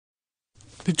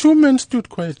The two men stood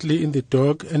quietly in the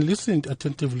dock and listened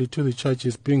attentively to the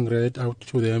charges being read out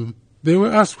to them. They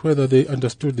were asked whether they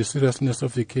understood the seriousness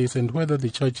of the case and whether the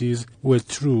charges were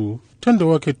true.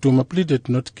 Thandawakhe Duma pleaded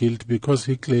not guilty because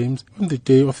he claims on the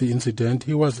day of the incident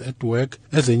he was at work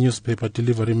as a newspaper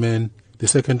delivery man. The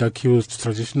second accused,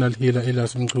 traditional healer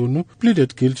Elias Mqunu,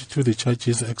 pleaded guilty to the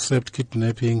charges except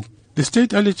kidnapping. The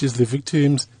state alleges the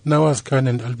victims, Nawaaz Khan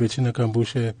and Albertina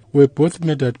Kambushe, were both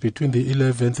murdered between the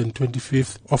 11th and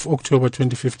 25th of October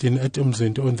 2015 at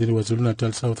Umzinto on the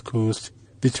KwaZulu-Natal South Coast.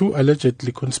 The two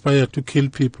allegedly conspired to kill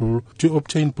people to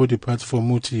obtain body parts for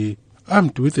Muti.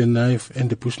 Armed with a knife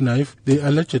and a bush knife, they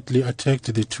allegedly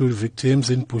attacked the two victims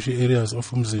in bushy areas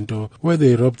of Umzinto, where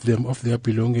they robbed them of their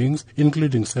belongings,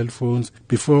 including cell phones,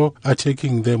 before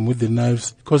attacking them with the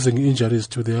knives, causing injuries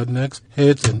to their necks,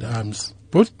 heads and arms.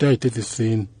 Both died at the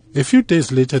scene. A few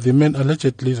days later, the men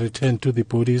allegedly returned to the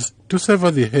bodies to sever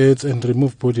the heads and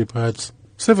remove body parts.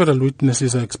 Several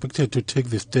witnesses are expected to take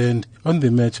the stand on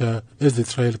the matter as the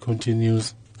trial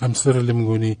continues. I'm Cyril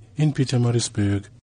Mnguni in Pietermaritzburg.